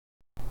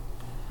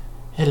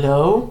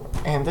Hello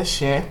and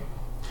Ashe.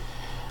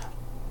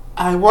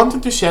 I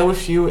wanted to share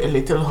with you a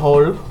little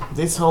haul.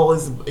 This haul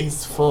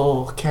is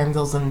for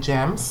candles and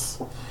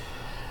gems.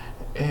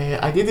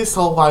 I did this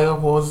haul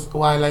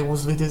while I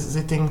was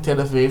visiting Tel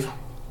Aviv.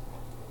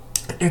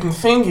 And the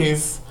thing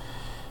is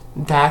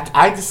that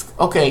I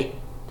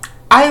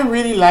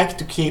really like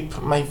to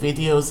keep my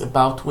videos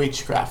about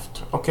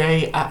witchcraft.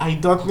 Okay, I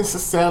don't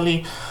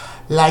necessarily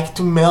like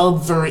to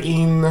meld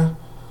therein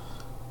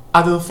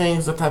other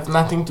things that have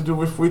nothing to do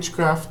with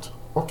witchcraft.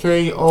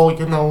 Okay, or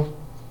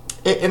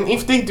and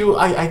if they do,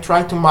 I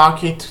try to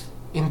mark it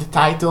in the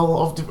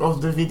title of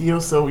the video,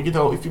 so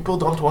if people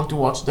don't want to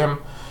watch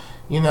them,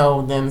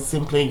 then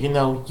simply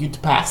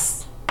you'd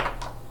pass.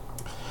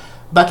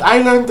 But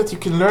I learned that you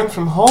can learn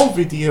from whole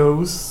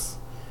videos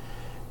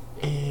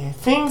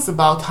things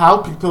about how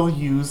people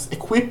use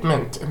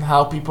equipment and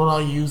how people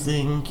are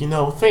using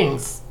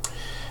things.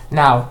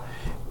 Now,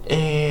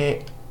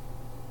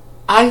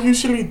 I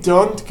usually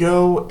don't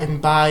go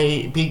and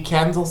buy big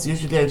candles.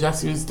 Usually I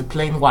just use the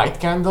plain white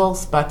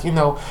candles. But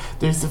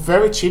there's a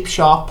very cheap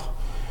shop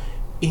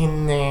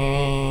in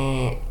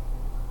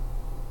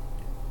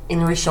Rishon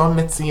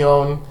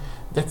LeZion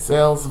that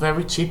sells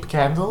very cheap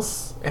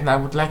candles, and I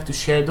would like to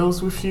share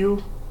those with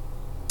you.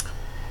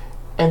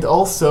 And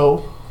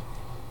also,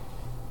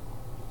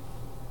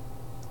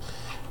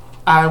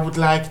 I would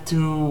like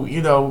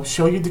to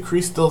show you the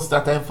crystals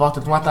that I bought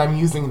and what I'm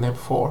using them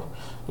for.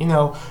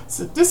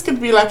 So this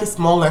could be like a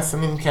small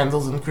lesson in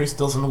candles and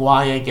crystals and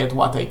why I get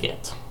what I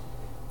get.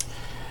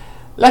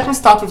 Let me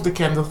start with the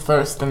candle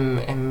first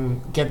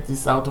and get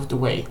this out of the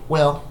way.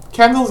 Well,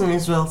 candles in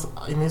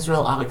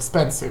Israel are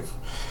expensive.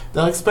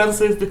 They're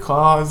expensive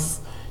because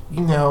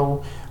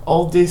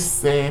all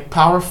this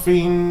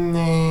paraffin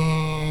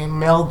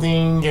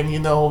melding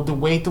and the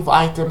weight of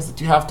items that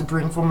you have to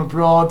bring from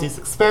abroad is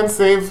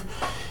expensive.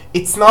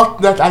 It's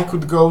not that I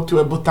could go to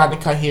a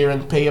Botanica here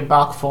and pay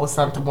 $1 for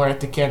Santa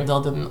Muerte candle,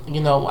 then,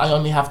 I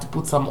only have to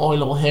put some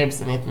oil or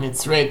herbs in it and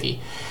it's ready.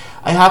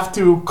 I have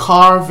to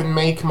carve and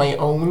make my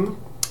own.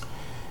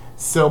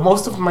 So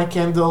most of my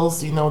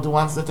candles, the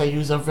ones that I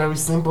use are very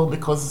simple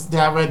because they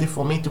are ready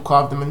for me to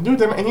carve them and do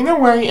them. And in a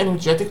way,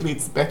 energetically,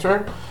 it's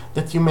better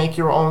that you make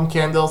your own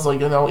candles, or,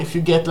 if you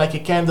get like a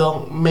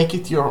candle, make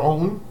it your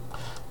own,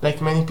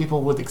 like many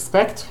people would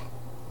expect.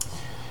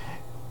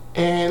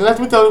 And let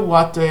me tell you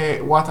what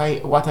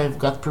I've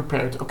got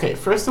prepared. Okay,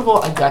 first of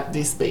all, I got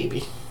this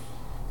baby.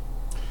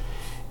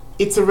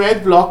 It's a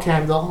red block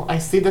candle. I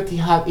see that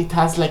it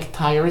has like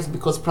tires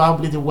because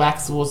probably the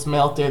wax was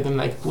melted and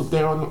like put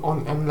there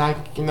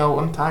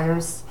on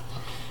tires.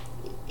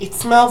 It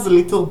smells a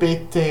little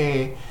bit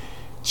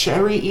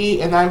cherry-y,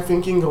 and I'm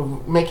thinking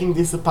of making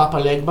this a Papa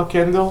Legba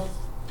candle.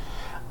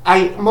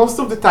 Most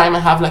of the time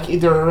I have like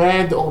either a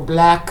red or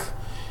black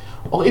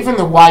or even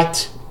a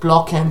white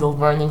block candle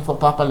burning for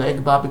Papa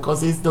Legba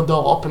because he's the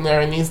door opener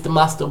and he's the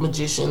master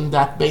magician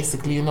that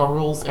basically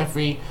rules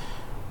every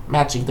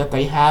magic that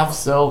I have.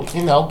 So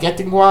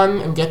getting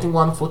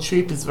one for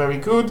cheap is very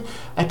good.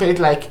 I paid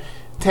like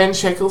 10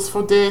 shekels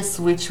for this,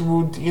 which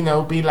would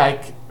be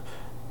like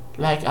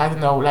I don't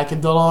know, like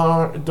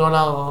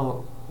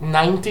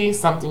 $1.90,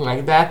 something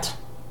like that.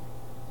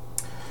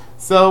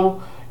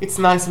 So it's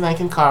nice and I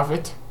can carve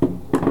it.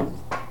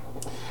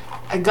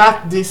 I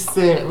got this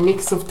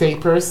mix of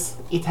tapers.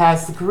 It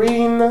has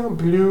green,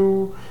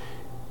 blue,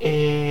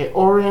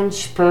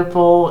 orange,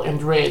 purple, and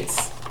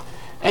reds.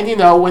 And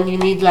when you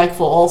need like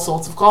for all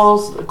sorts of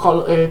colors,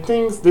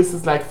 things, this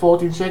is like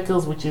 14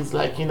 shekels, which is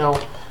like a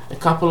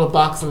couple of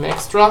bucks an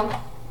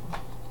extra.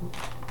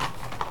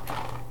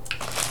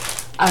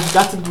 I've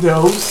gotten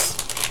those.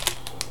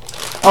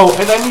 Oh,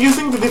 and I'm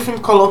using the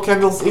different color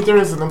candles either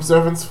as an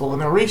observance for an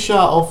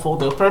Orisha or for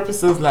their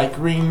purposes, like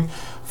green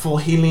for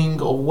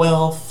healing or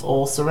wealth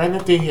or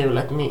serenity. Here,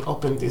 let me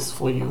open this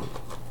for you.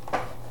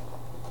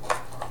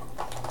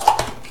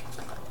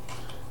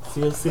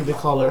 So you'll see the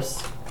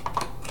colors.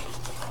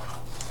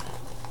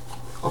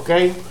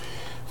 Okay,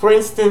 for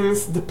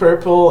instance, the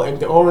purple and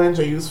the orange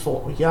I use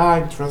for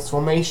and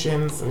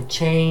transformations and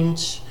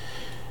change.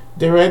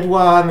 The red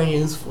one I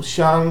use for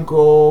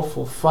Shango,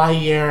 for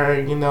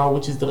fire,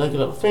 which is the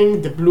regular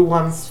thing. The blue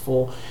ones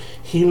for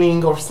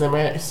healing or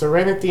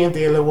serenity, and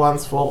the yellow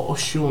ones for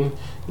Oshun,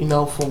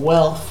 for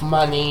wealth,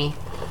 money,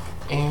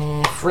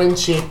 and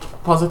friendship,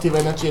 positive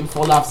energy, and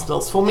for love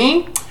spells. For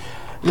me,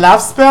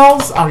 love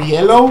spells are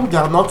yellow. They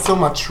are not so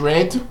much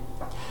red,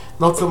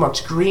 not so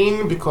much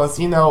green, because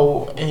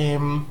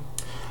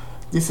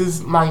this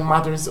is my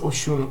mother's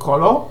Oshun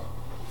color.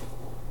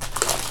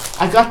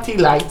 I got tea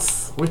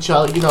lights, which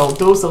are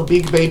those are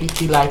big baby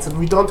tea lights, and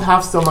we don't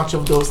have so much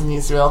of those in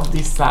Israel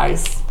this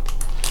size.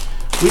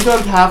 We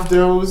don't have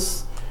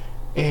those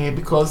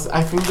because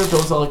I think that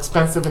those are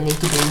expensive and need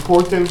to be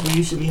imported. We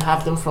usually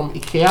have them from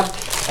IKEA,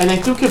 and I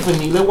took a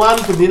vanilla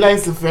one. Vanilla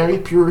is a very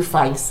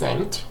purifying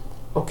scent.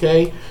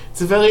 Okay,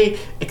 it's a very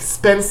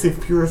expensive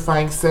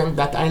purifying scent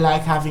that I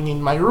like having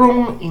in my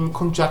room in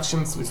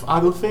conjunctions with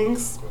other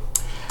things.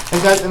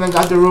 And I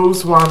got the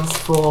rose ones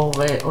for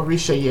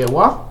Orisha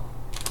Yewa.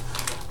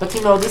 But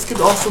you know, this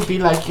could also be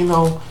like, you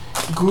know,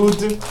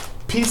 good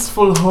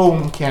peaceful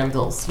home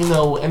candles, you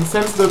know, and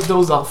since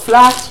those are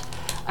flat,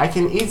 I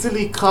can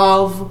easily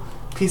carve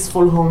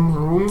peaceful home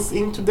rooms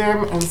into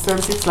them, and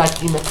since it's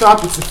like in a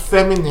cup, it's a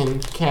feminine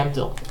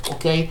candle,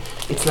 okay?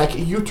 It's like a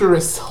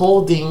uterus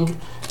holding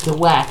the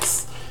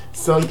wax.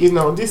 So, you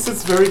know, this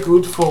is very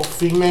good for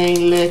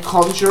female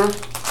conjure.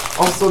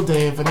 Also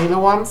the vanilla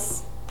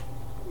ones.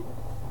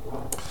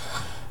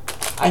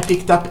 I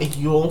picked up a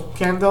Yule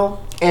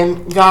candle.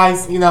 And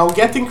guys, you know,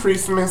 getting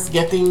Christmas,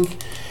 getting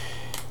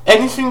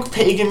anything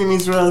pagan in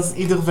Israel is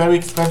either very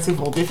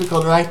expensive or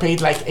difficult. And I paid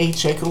like 8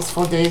 shekels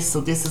for this.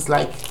 So this is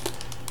like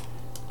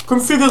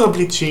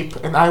considerably cheap.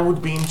 And I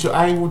would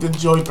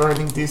enjoy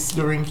burning this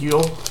during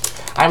Yule.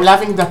 I'm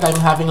loving that I'm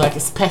having like a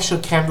special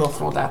candle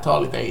for that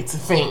holiday. It's a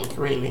thing,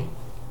 really.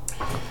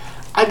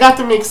 I got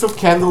a mix of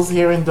candles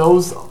here, and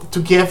those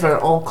together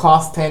all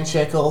cost 10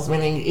 shekels,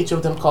 meaning each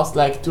of them cost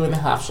like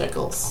 2.5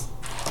 shekels.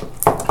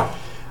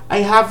 I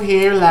have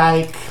here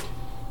like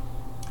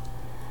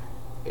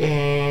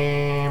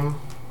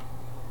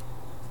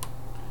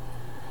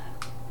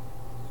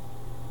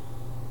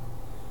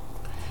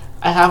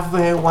I have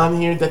one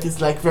here that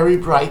is like very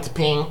bright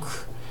pink,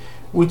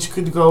 which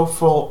could go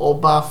for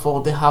Oba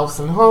for the house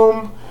and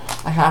home.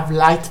 I have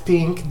light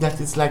pink that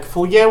is like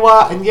for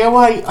Yewa, and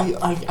Yewa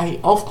I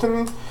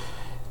often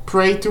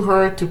pray to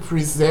her to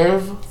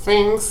preserve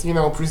things, you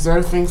know,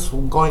 preserve things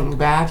from going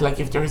bad. Like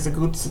if there is a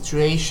good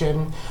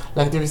situation,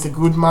 like there is a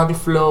good money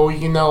flow,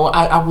 you know,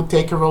 I would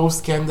take a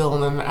rose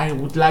candle and I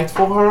would light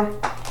for her.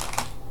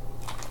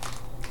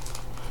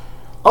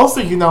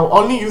 Also, you know,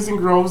 only using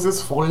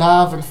roses for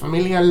love and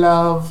familial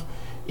love,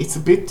 it's a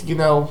bit, you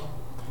know,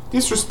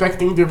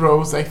 disrespecting the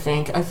rose, I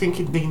think. I think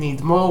they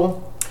need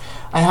more.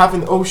 I have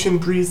an ocean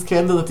breeze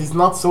candle that is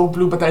not so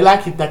blue, but I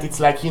like it that it's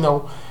like, you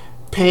know,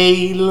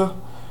 pale,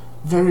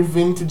 very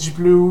vintage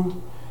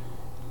blue.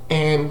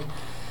 And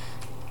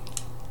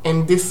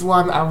this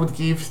one I would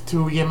give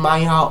to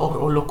Yemaya or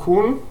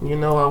Olokun. You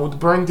know, I would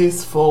burn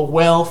this for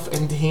wealth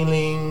and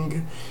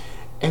healing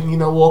and, you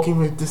know, working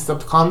with the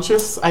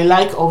subconscious. I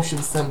like ocean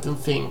scented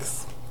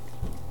things.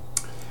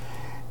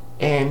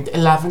 And a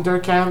lavender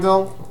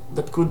candle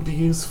that could be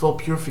used for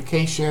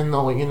purification,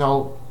 or, you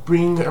know,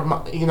 bring,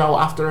 you know,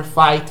 after a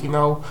fight, you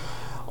know,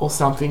 or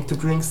something, to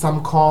bring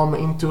some calm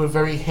into a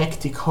very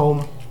hectic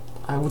home.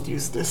 I would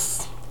use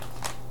this.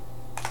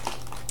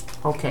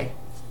 Okay.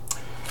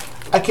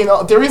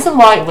 The reason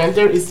why I went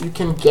there is you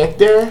can get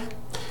there.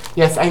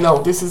 Yes, I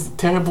know this is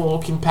terrible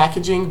looking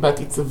packaging, but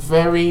it's a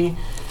very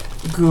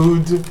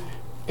good,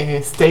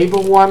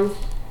 stable one.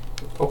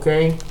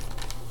 Okay.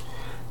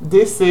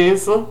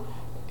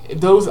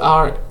 Those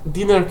are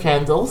dinner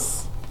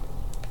candles,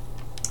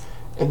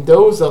 and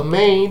those are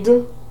made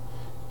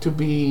to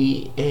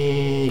be,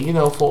 you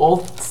know, for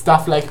all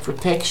stuff like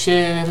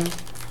protection.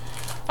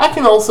 I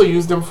can also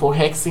use them for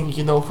hexing,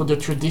 you know, for the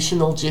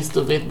traditional gist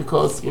of it,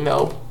 because, you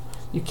know,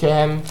 you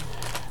can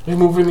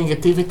remove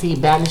negativity,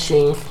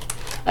 banishing.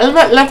 And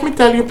let me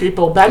tell you,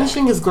 people,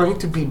 banishing is going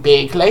to be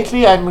big.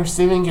 Lately, I'm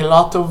receiving a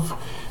lot of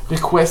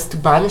requests to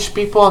banish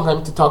people. I'm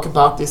going to talk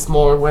about this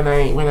more when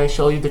I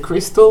show you the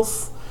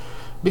crystals,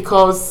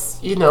 because,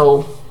 you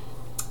know,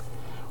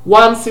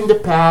 once in the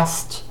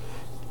past,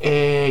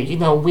 you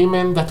know,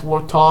 women that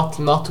were taught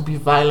not to be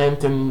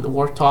violent and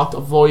were taught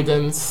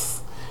avoidance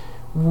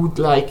would,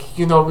 like,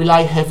 you know,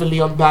 rely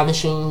heavily on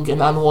banishing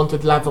an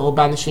unwanted level, or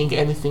banishing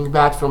anything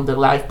bad from their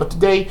life. But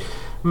today,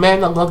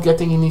 men are not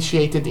getting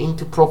initiated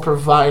into proper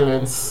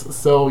violence,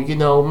 so, you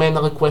know, men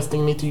are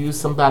requesting me to use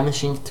some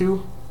banishing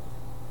too.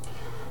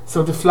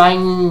 So the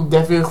Flying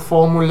Devil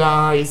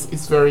formula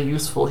is very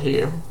useful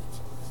here.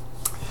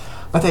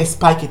 But I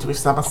spike it with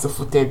some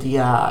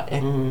asafoetida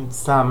and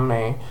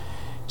some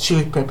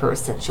chili pepper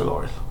essential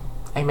oil.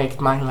 I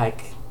make mine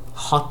like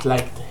hot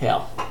like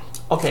hell.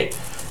 Okay,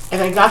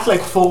 and I got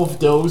like 4 of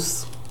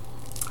those.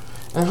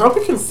 And I hope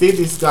you can see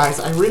these,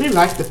 guys. I really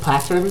like the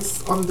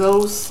patterns on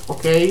those,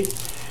 okay?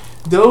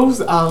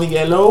 Those are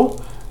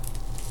yellow.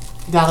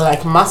 They're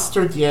like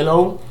mustard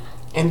yellow,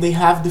 and they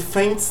have the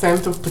faint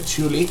scent of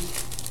patchouli.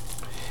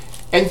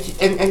 And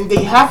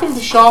they have in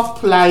the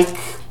shop like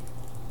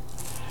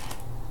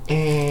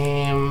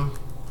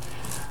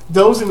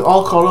those in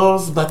all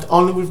colors, but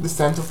only with the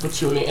scent of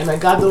patchouli. And I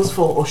got those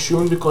for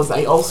Oshun because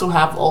I also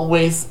have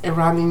always a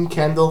running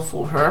candle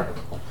for her.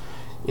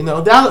 You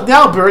know, they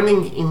are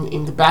burning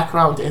in the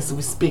background as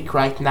we speak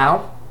right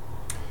now.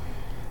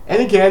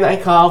 And again, I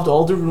carved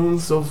all the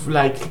runes of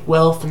like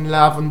wealth and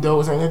love on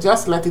those, and I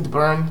just let it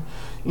burn.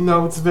 You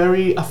know, it's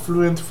very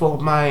affluent for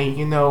my,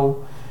 you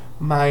know,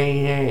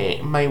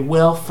 my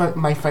wealth,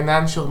 my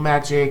financial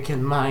magic,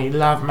 and my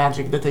love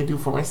magic that I do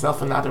for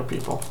myself and other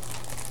people.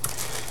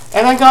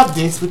 And I got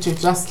this, which I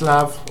just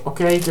love.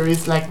 Okay, there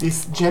is like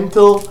this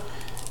gentle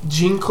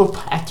ginkgo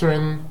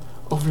pattern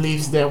of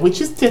leaves there,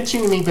 which is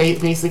teaching me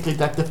basically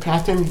that the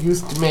pattern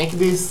used to make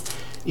this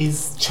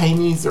is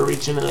Chinese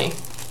originally.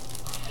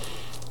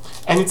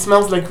 And it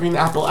smells like green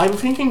apple. I'm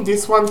thinking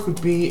this one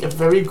could be a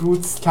very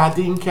good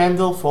studying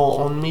candle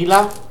for on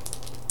Mila.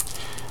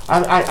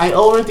 I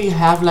already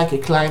have like a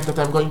client that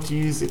I'm going to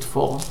use it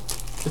for,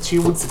 that she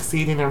would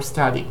succeed in her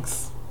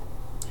studies.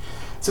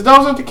 So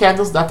those are the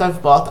candles that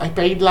I've bought. I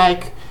paid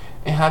like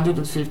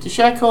 150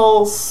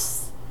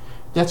 shekels.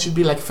 That should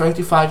be like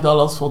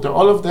 $35 for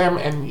all of them.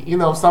 And you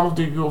know, some of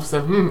the you have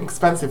said,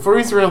 expensive. For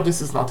Israel,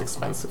 this is not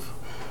expensive.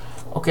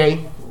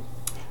 Okay,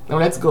 now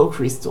let's go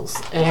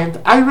crystals. And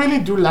I really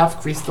do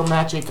love crystal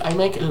magic. I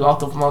make a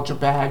lot of mojo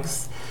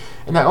bags,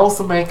 and I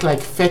also make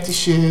like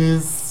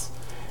fetishes.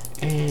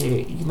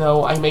 You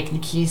know, I make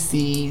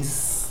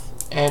nikisis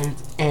and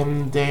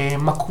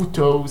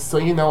makutos. So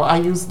you know, I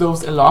use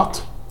those a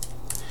lot.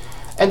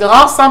 And there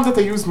are some that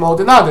I use more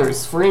than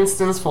others. For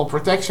instance, for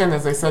protection,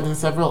 as I said in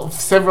several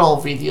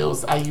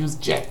videos, I use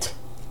jet.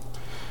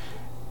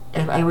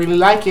 And I really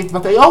like it,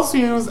 but I also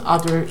use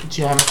other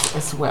gems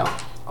as well.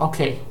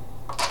 Okay.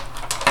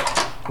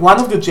 One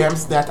of the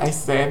gems that I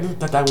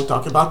said that I would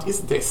talk about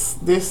is this.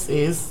 This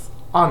is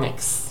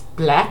onyx.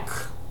 Black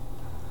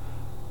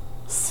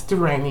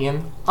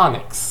Mediterranean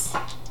onyx.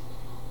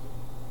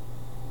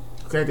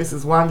 Okay, this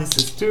is 1, this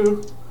is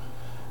 2,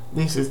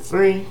 this is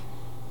 3,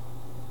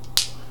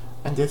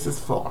 and this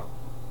is 4.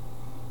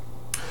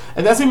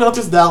 And as you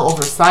notice, they are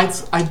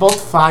oversized. I bought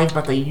 5,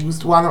 but I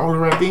used 1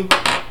 already.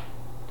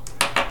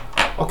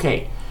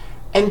 Okay,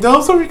 and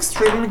those are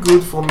extremely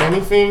good for many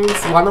things.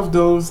 One of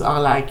those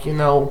are like, you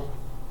know,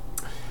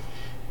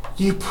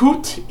 you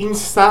put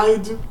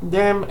inside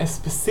them a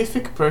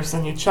specific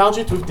person, you charge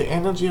it with the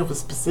energy of a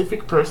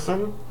specific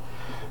person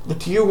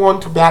that you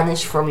want to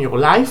banish from your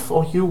life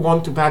or you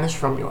want to banish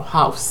from your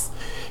house.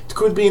 It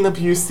could be an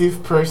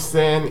abusive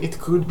person, it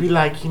could be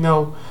like, you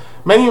know,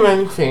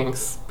 many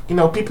things. You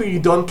know, people you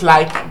don't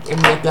like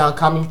and yet they are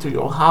coming to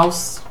your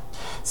house.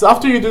 So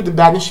after you do the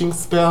banishing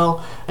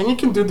spell, and you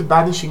can do the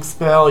banishing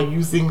spell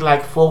using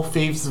like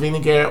 4/5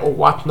 vinegar or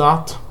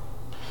whatnot,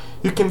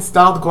 you can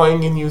start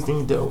going and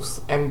using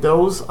those, and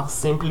those are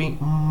simply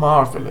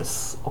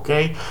marvelous.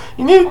 Okay,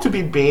 you need it to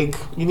be big,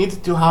 you need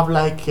it to have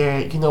like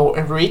you know,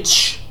 a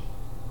reach.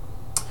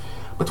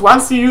 But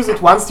once you use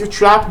it, once you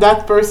trap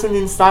that person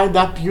inside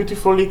that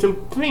beautiful little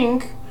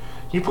thing,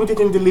 you put it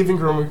in the living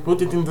room, you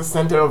put it in the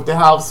center of the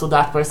house, so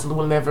that person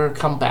will never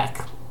come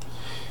back.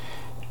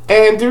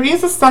 And there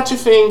is such a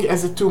thing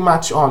as a too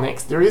much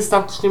onyx. There is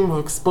such a thing of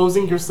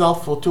exposing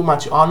yourself for too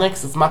much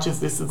onyx, as much as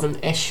this is an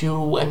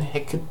Eshu and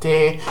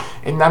Hekate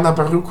and Nana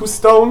Baruku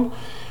stone.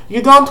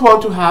 You don't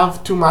want to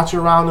have too much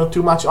around or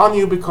too much on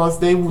you, because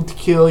they would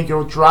kill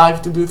your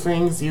drive to do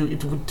things.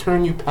 It would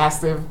turn you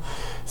passive.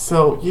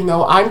 So, you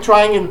know, I'm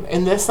trying,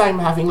 unless I'm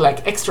having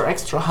like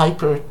extra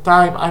hyper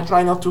time, I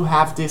try not to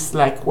have this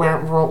like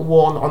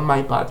worn on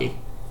my body.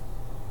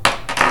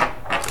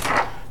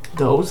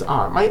 Those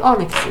are my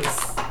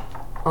onyxes.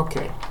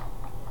 Okay,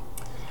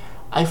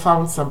 I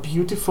found some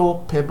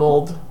beautiful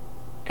pebbled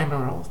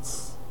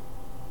emeralds.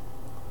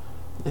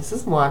 This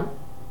is 1.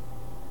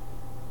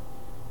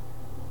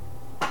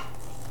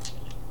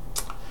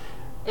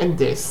 And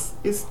this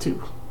is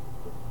 2.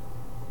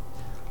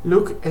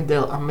 Look at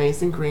their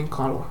amazing green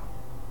color.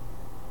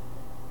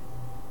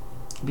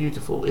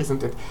 Beautiful,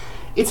 isn't it?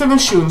 It's an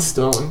Ashun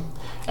stone,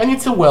 and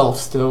it's a wealth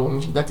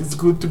stone that is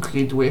good to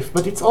greet with,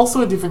 but it's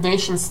also a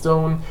divination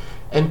stone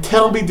and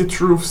tell me the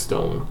truth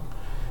stone.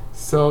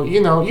 So, you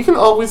know, you can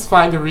always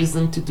find a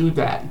reason to do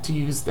that, to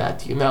use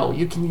that, you know.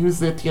 You can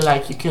use it, you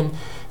can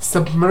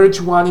submerge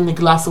one in a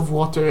glass of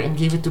water and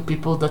give it to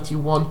people that you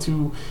want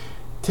to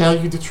tell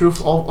you the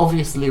truth.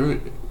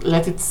 Obviously,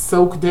 let it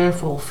soak there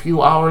for a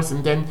few hours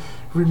and then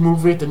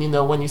remove it, and you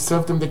know, when you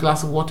serve them the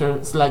glass of water,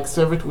 it's like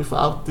serve it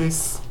without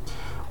this.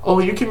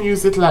 Or you can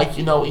use it like,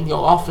 you know, in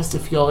your office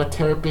if you're a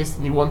therapist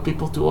and you want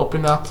people to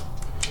open up.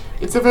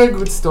 It's a very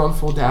good stone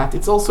for that.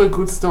 It's also a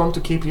good stone to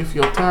keep with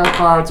your tarot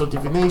cards or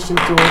divination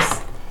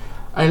tools.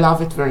 I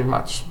love it very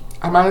much.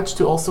 I managed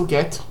to also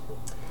get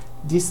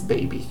this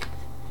baby,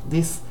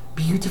 this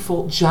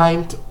beautiful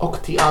giant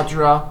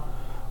octahedra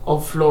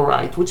of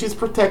fluorite, which is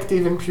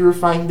protective and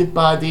purifying the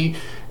body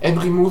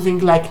and removing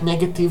like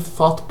negative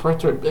thought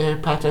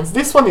patterns.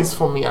 This one is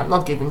for me. I'm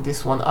not giving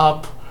this one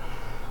up.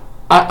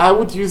 I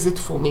would use it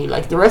for me.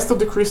 Like the rest of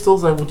the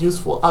crystals I would use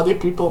for other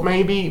people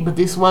maybe, but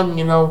this one,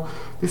 you know,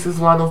 this is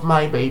one of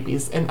my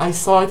babies, and I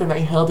saw it and I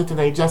held it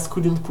and I just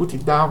couldn't put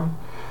it down.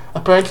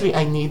 Apparently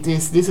I need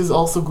this. This is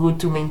also good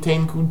to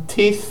maintain good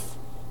teeth.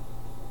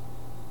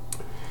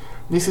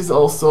 This is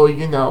also,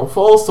 you know,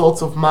 for all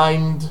sorts of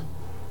mind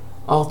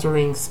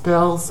altering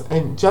spells,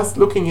 and just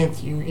looking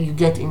at you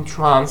get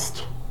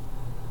entranced.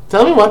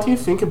 Tell me, what do you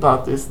think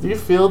about this? Do you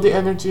feel the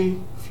energy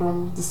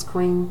from the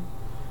screen?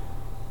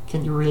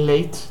 Can you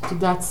relate to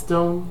that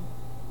stone?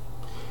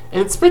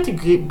 And it's pretty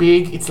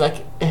big. It's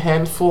like a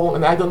handful,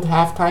 and I don't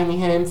have tiny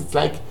hands. It's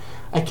like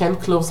I can't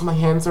close my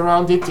hands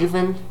around it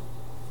even.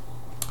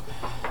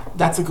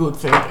 That's a good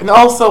thing. And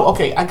also,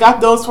 okay, I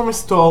got those from a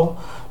store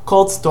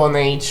called Stone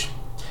Age.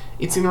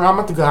 It's in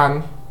Ramat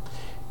Gan,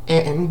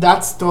 and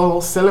that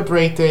store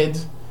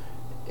celebrated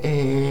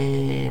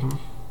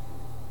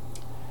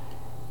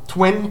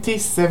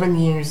 27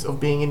 years of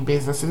being in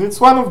business, and it's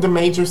one of the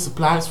major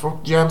suppliers for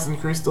gems and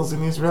crystals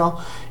in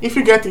Israel. If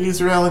you get to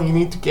Israel and you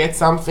need to get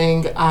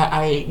something,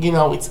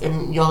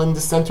 you're in the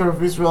center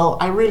of Israel,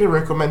 I really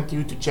recommend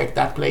you to check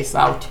that place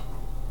out.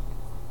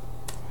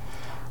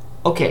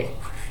 Okay,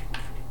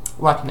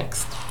 what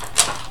next?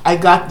 I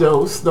got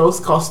those. Those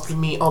cost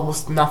me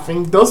almost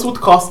nothing. Those would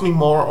cost me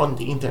more on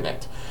the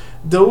internet.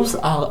 Those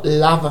are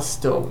lava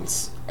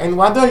stones. And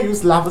what do I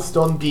use lava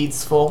stone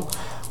beads for?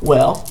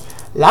 Well,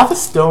 lava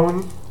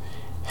stone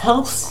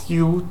helps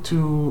you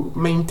to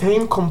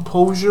maintain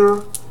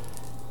composure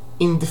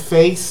in the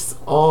face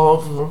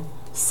of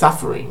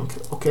suffering,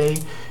 okay?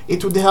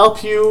 It would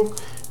help you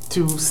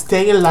to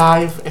stay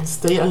alive and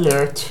stay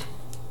alert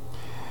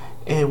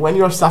when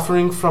you're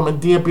suffering from a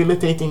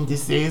debilitating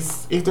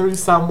disease. If there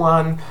is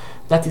someone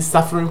that is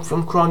suffering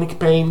from chronic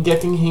pain,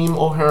 getting him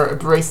or her a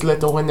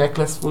bracelet or a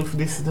necklace with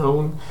this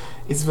stone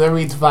is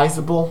very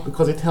advisable,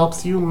 because it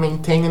helps you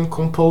maintain and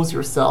compose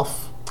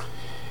yourself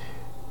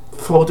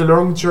for the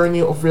long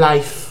journey of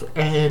life.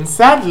 And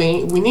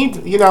sadly, we need,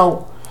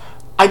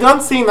 I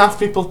don't see enough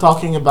people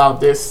talking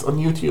about this on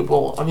YouTube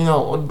or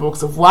on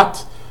books of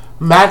what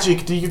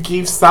magic do you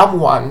give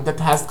someone that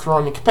has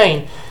chronic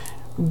pain.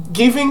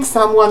 Giving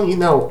someone,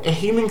 a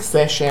healing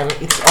session,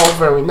 it's all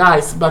very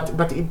nice,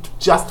 but it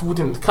just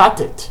wouldn't cut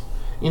it.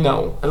 A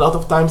lot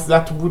of times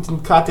that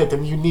wouldn't cut it,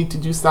 and you need to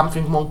do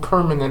something more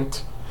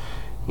permanent.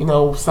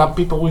 Some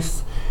people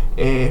with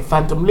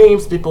phantom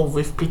limbs, people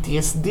with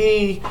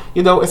PTSD,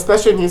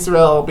 especially in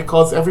Israel,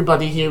 because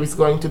everybody here is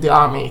going to the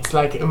army. It's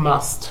like a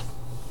must.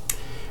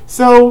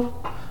 So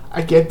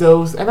I get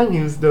those and I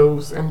use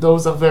those, and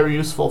those are very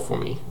useful for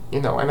me,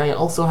 and I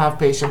also have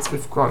patients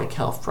with chronic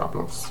health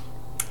problems.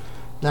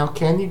 Now,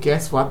 can you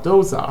guess what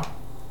those are?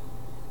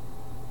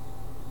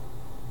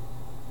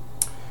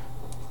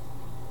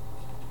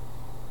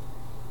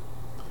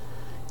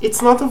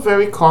 It's not a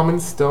very common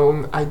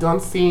stone. I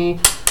don't see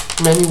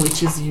many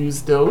witches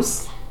use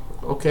those,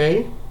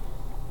 okay?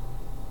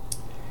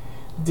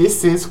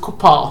 This is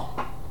copal.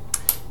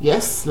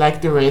 Yes,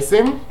 like the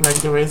resin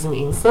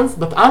incense,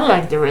 but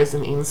unlike the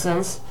resin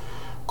incense,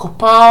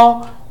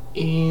 copal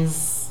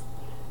is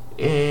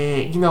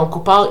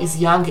copal is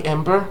young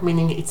amber,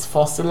 meaning it's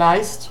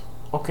fossilized,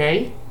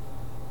 okay?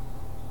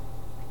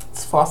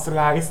 It's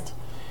fossilized.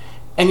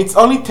 And it's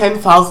only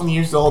 10,000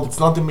 years old. It's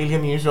not a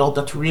million years old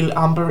that real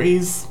amber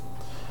is.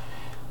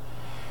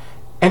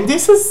 And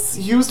this is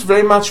used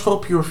very much for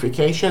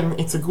purification.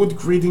 It's a good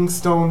greeting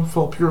stone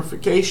for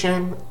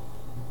purification.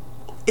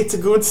 It's a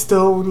good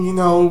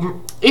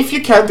stone, if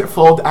you can't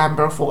afford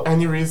amber for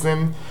any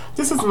reason.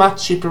 This is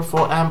much cheaper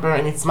for amber,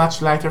 and it's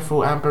much lighter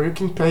for amber. You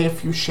can pay a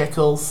few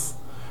shekels.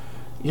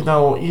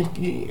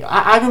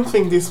 I don't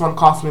think this one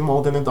cost me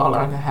more than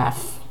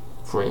 $1.50,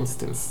 for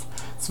instance.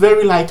 It's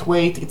very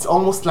lightweight. It's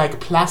almost like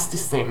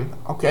plasticine,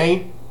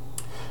 okay?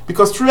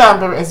 Because true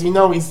amber, as you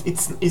know,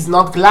 is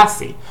not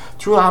glassy.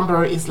 True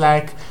amber is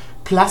like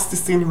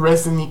plasticine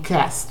resiny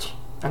cast.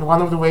 And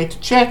one of the way to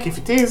check if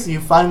it is,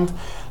 you find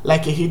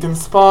like a hidden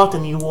spot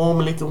and you warm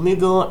a little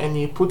needle and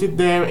you put it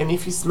there, and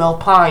if you smell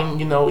pine,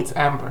 it's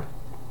amber.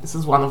 This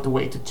is one of the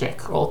way to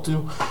check. Or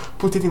to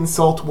put it in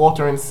salt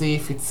water and see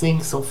if it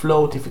sinks or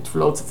floats. If it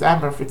floats, it's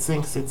amber. If it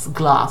sinks, it's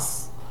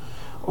glass.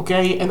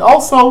 Okay, and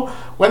also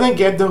when I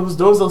get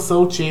those are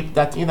so cheap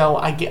that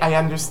I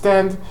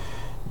understand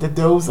that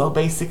those are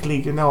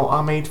basically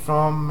are made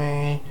from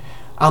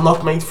are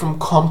not made from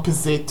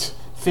composite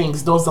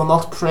things. Those are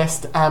not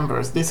pressed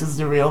ambers. This is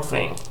the real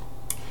thing.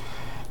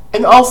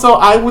 And also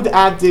I would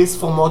add this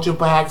for mojo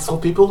bags for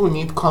people who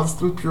need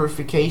constant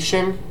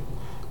purification.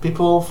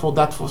 People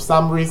for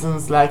some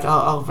reasons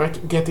are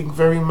getting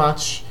very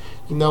much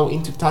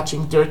into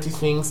touching dirty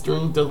things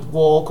during their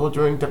walk or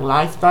during their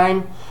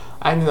lifetime.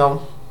 I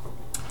don't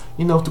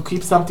know, to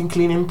keep something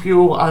clean and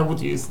pure, I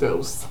would use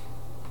those.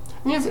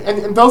 Yes,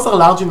 and those are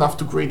large enough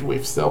to grade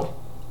with, so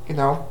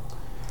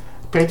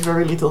paid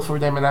very little for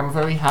them, and I'm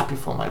very happy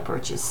for my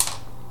purchase.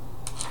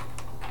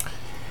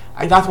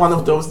 I got one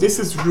of those. This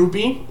is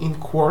ruby in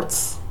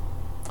quartz.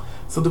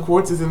 So the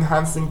quartz is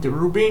enhancing the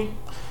ruby.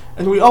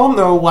 And we all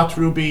know what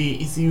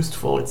ruby is used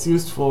for. It's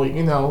used for,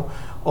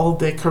 all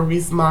the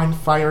charisma and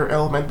fire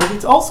element, but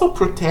it also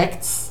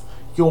protects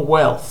your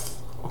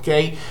wealth,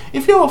 okay?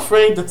 If you're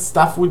afraid that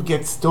stuff would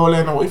get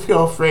stolen, or if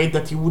you're afraid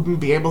that you wouldn't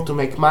be able to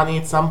make money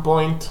at some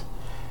point,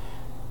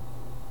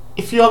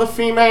 if you're a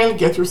female,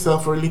 get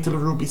yourself a little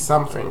ruby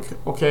something,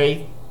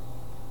 okay?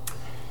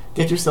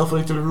 Get yourself a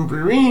little ruby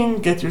ring,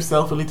 get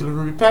yourself a little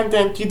ruby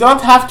pendant. You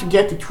don't have to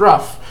get it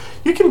rough.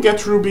 You can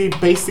get ruby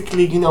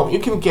basically, you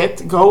can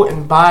go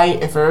and buy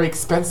a very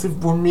expensive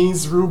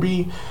Burmese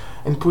ruby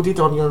and put it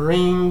on your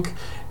ring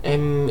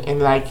and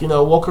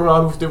walk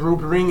around with the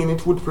ruby ring, and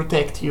it would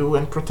protect you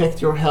and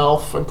protect your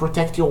health and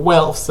protect your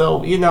wealth. So,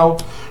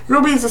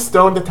 ruby is a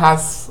stone that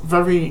has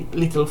very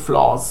little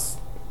flaws.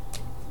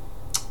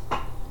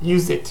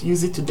 Use it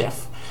to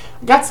death.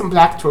 I got some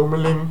black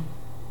tourmaline.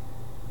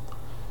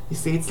 You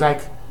see, it's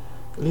like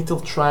a little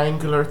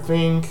triangular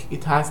thing.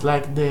 It has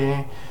like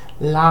the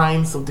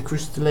lines of the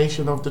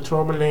crystallization of the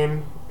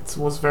tourmaline. It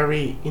was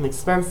very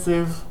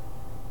inexpensive.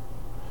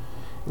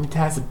 It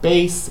has a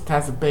base. It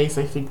has a base,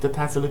 I think, that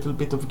has a little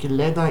bit of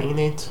galena in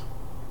it.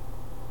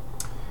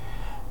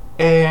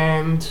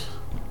 And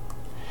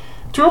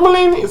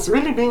tourmaline is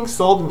really being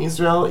sold in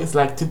Israel. It's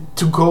like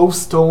to-go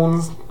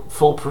stones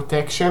for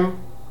protection.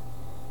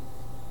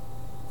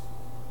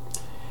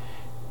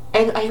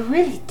 And I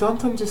really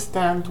don't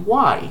understand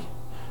why.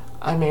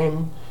 I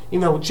mean, you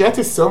know, jet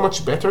is so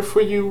much better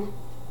for you.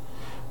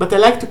 But I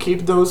like to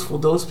keep those for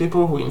those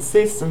people who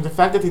insist. And the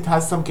fact that it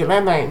has some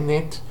galena in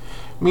it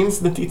means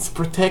that it's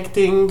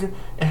protecting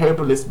a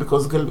herbalist,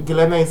 because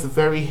galena is a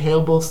very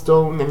herbal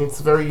stone and it's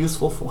very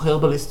useful for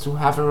herbalists to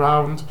have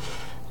around.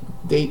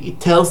 It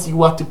tells you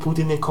what to put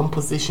in a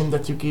composition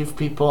that you give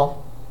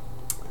people,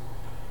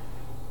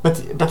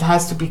 but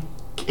has to be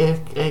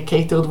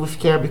catered with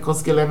care,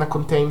 because galena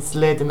contains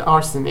lead and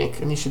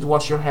arsenic, and you should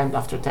wash your hand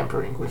after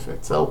tampering with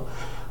it. So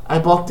I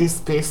bought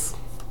this piece,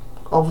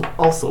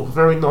 also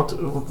very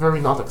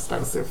not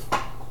expensive.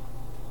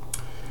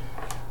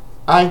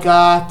 I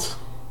got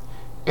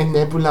a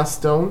nebula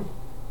stone.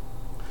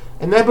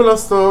 A nebula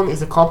stone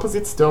is a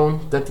composite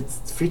stone that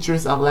its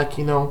features are like,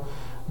 you know,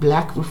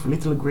 black with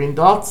little green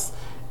dots,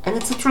 and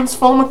it's a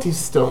transformative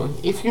stone.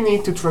 If you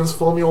need to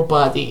transform your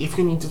body, if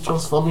you need to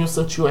transform your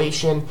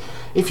situation,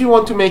 if you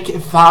want to make a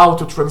vow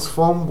to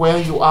transform where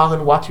you are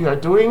and what you are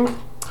doing,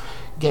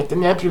 get the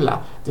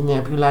nebula. The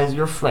nebula is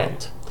your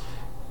friend.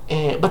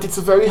 But it's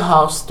a very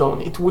harsh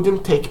stone. It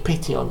wouldn't take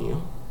pity on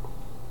you.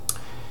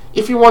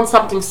 If you want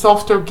something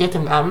softer, get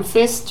an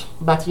amethyst.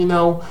 But you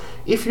know,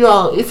 if you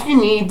are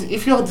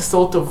the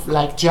sort of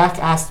like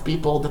jackass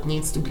people that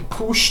needs to be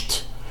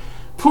pushed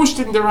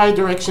in the right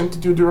direction to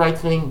do the right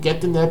thing,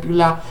 get the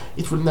nebula.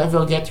 It will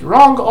never get you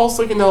wrong.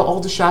 Also, you know, all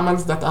the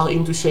shamans that are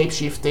into shape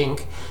shifting,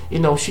 you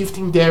know,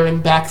 shifting there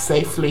and back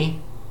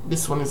safely,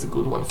 this one is a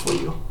good one for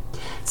you.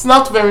 It's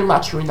not very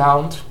much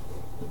renowned.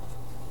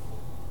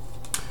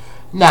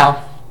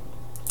 Now,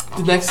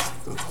 the next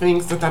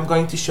things that I'm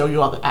going to show you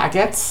are the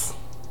agates.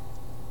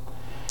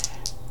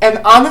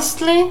 And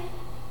honestly,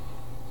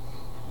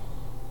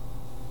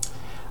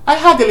 I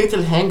had a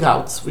little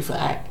hangouts with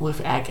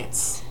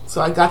agates.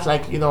 So I got,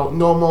 like, you know,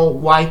 normal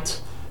white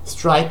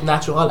striped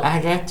natural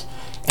agate,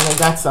 and I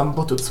got some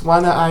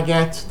Botswana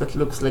agate that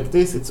looks like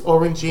this. It's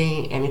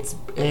orangey and it's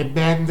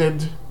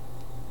banded.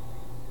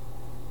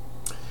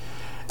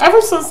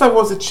 Ever since I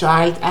was a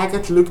child,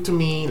 agate looked to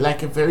me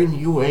like a very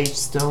new age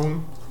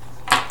stone.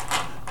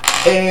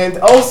 And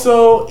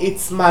also,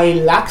 it's my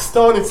luck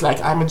stone. It's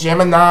like, I'm a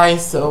Gemini,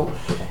 so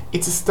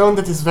it's a stone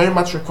that is very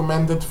much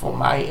recommended for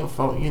my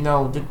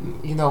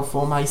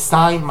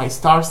sign, my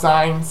star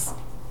signs.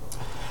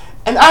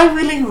 And I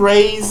really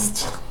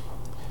raised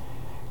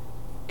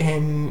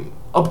an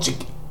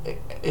objection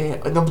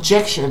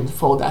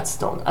for that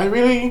stone. I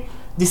really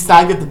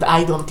decided that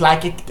I don't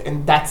like it,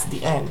 and that's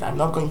the end. I'm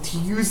not going to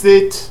use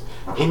it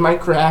in my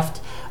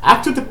craft,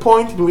 up to the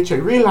point in which I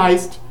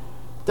realized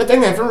that I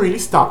never really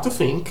stopped to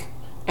think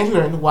and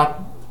learn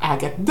what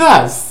agate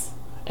does.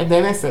 And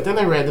then I sat and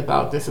I read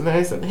about this, and then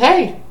I said,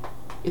 hey,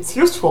 it's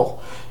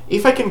useful.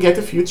 If I can get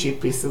a few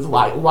cheap pieces,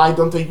 why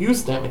don't I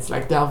use them? It's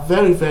like they are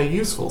very, very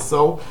useful.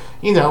 So,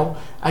 you know,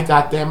 I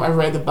got them, I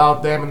read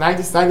about them, and I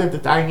decided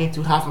that I need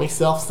to have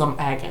myself some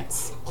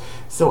agates.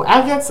 So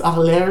agates are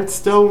layered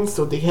stones,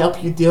 so they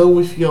help you deal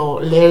with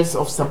your layers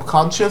of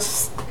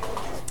subconscious.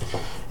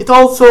 It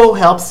also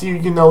helps you,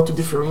 you know, to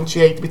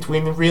differentiate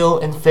between real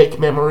and fake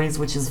memories,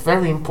 which is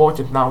very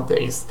important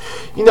nowadays.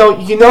 You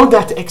know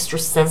that extra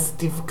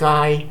sensitive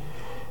guy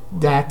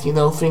that, you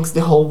know, thinks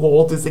the whole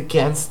world is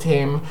against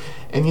him,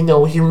 and, you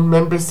know, he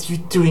remembers you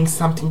doing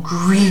something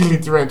really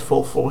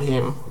dreadful for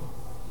him,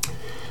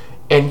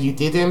 and you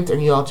didn't,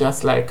 and you're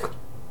just like,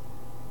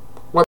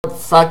 what the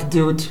fuck,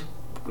 dude?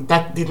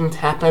 That didn't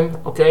happen,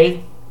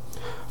 okay?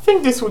 I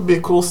think this would be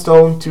a cool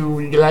stone to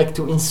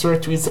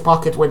insert to his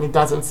pocket when he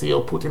doesn't see,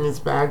 or put in his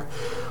bag.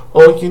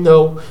 Or, you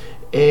know,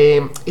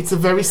 it's a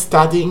very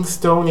studying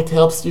stone. It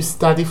helps you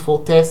study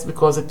for tests,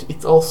 because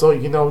it's also,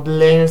 you know, the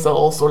layers are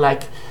also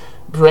like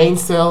brain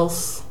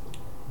cells.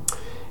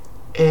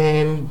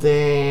 And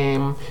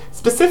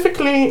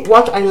specifically,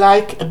 what I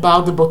like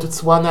about the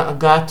Botswana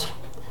agate,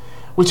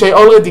 which I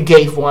already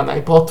gave one, I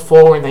bought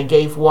 4 and I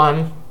gave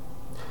 1,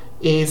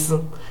 is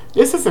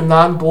this is a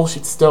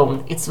non-bullshit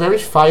stone. It's very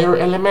fire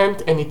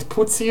element, and it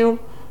puts you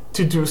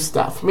to do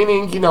stuff.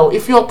 Meaning, you know,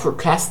 if you're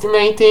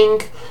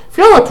procrastinating, if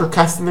you're a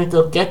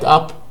procrastinator, get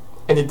up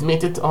and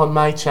admit it on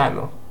my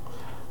channel,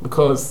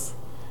 because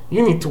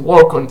you need to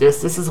work on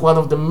this. This is one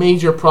of the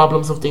major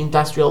problems of the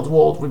industrial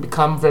world. We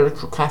become very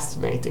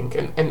procrastinating,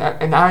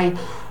 and I,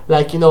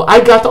 like, you know,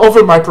 I got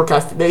over my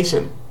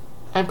procrastination.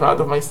 I'm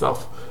proud of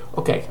myself.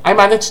 Okay,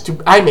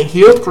 I'm a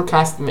healed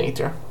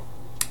procrastinator.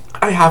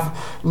 I have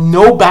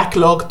no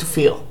backlog to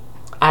fill.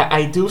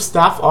 I do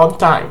stuff on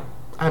time.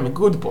 I'm a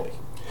good boy.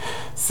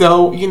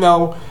 So, you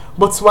know,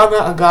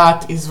 Botswana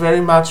agate is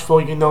very much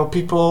for, you know,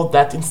 people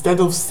that instead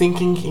of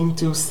sinking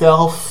into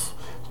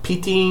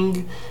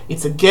self-pitying,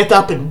 it's a get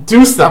up and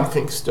do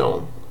something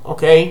stone.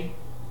 okay?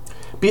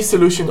 Be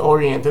solution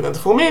oriented, and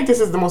for me this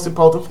is the most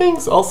important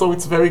things. Also,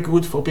 it's very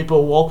good for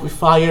people who walk with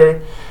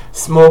fire,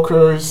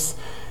 smokers,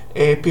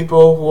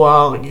 people who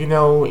are, you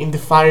know, in the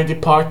fire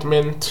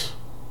department,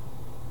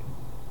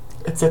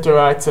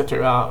 etc.,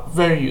 etc.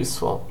 Very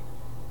useful.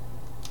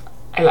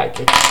 I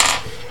like it.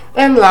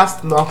 And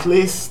last but not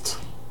least,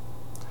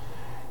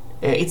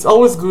 it's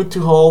always good to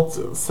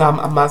hold some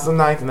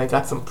Amazonite, and I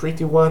got some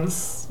pretty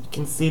ones. You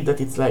can see that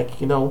it's like,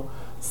 you know,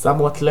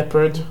 somewhat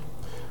leopard,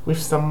 with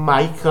some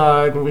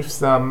mica and with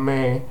some,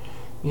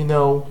 you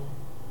know,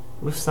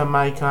 with some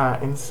mica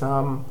and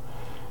some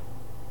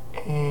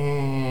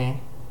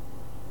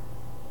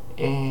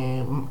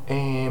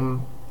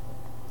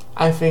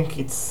I think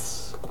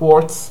it's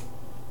quartz.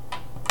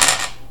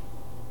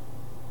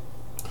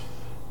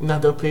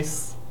 Another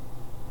piece.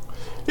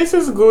 This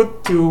is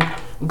good to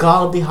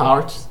guard the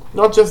heart,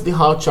 not just the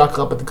heart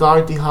chakra, but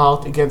guard the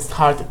heart against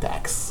heart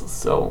attacks.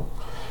 So,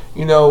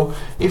 you know,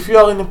 if you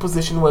are in a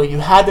position where you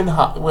had an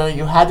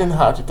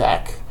heart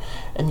attack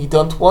and you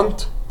don't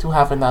want to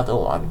have another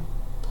one,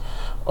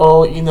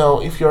 or, you know,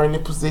 if you're in a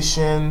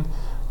position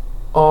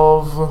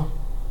of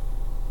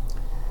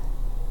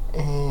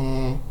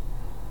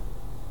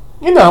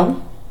you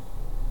know,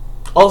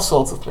 all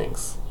sorts of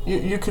things,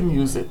 you can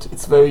use it.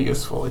 It's very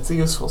useful. It's a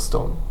useful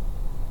stone.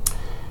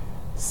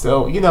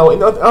 So, you know,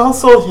 it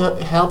also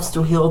helps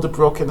to heal the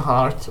broken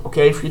heart.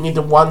 Okay, if you need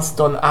a one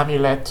stone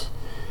amulet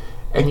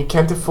and you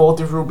can't afford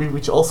the ruby,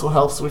 which also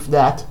helps with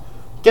that,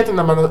 get an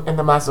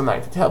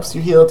Amazonite. It helps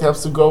you heal, it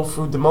helps you go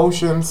through the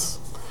motions.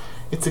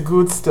 It's a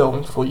good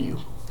stone for you.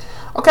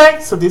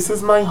 Okay, so this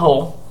is my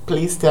haul.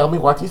 Please tell me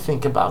what you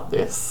think about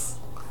this.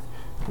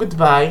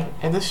 Goodbye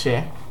and a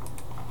share.